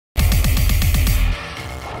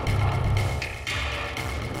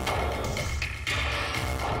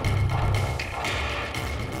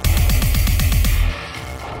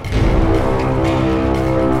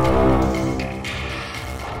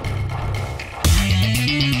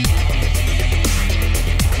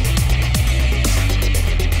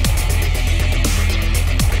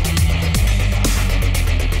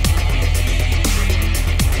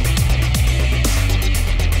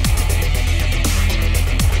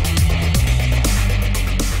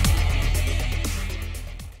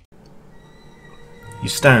You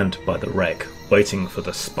stand by the wreck, waiting for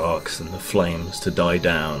the sparks and the flames to die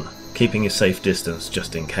down, keeping a safe distance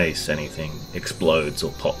just in case anything explodes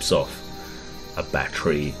or pops off. A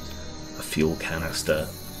battery, a fuel canister,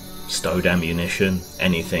 stowed ammunition,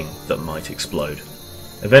 anything that might explode.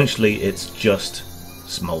 Eventually it's just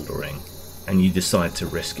smouldering, and you decide to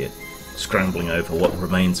risk it, scrambling over what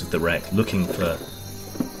remains of the wreck, looking for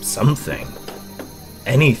something,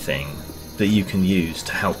 anything that you can use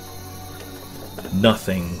to help.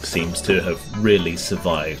 Nothing seems to have really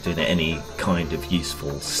survived in any kind of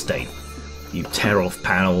useful state. You tear off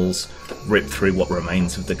panels, rip through what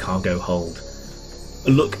remains of the cargo hold,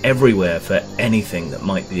 look everywhere for anything that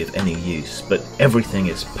might be of any use, but everything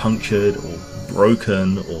is punctured or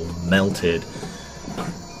broken or melted,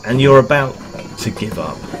 and you're about to give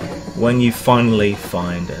up when you finally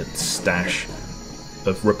find a stash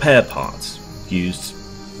of repair parts used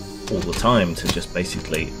all the time to just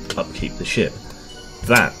basically upkeep the ship.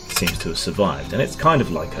 That seems to have survived, and it's kind of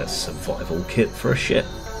like a survival kit for a ship.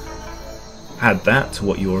 Add that to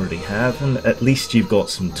what you already have, and at least you've got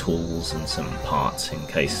some tools and some parts in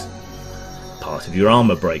case part of your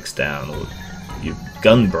armor breaks down, or your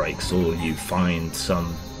gun breaks, or you find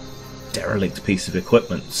some derelict piece of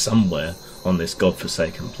equipment somewhere on this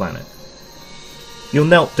godforsaken planet. You're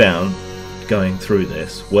knelt down going through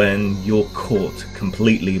this when you're caught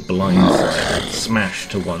completely blindsided, smashed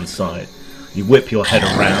to one side. You whip your head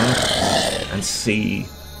around and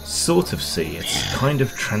sort of see, it's kind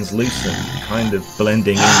of translucent, kind of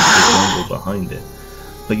blending into the jungle behind it.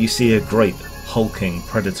 But you see a great, hulking,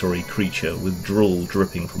 predatory creature with drool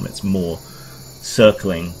dripping from its maw,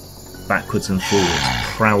 circling backwards and forwards,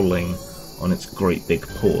 prowling on its great big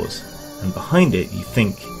paws. And behind it, you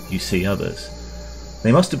think you see others.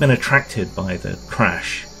 They must have been attracted by the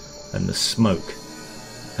crash and the smoke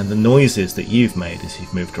and the noises that you've made as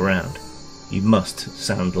you've moved around. You must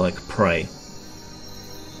sound like prey.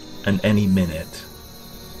 And any minute,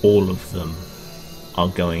 all of them are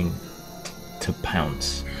going to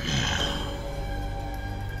pounce.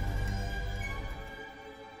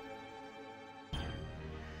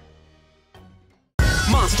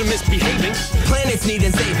 Monster misbehaving, planets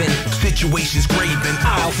needing saving, situations graven,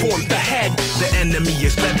 I'll form the head. The enemy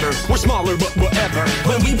is clever, we're smaller but whatever.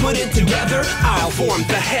 When we put it together, I'll form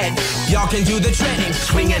the head. Y'all can do the treading,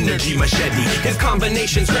 swing energy machete. His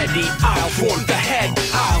combination's ready, I'll form the head.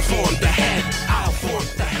 I'll form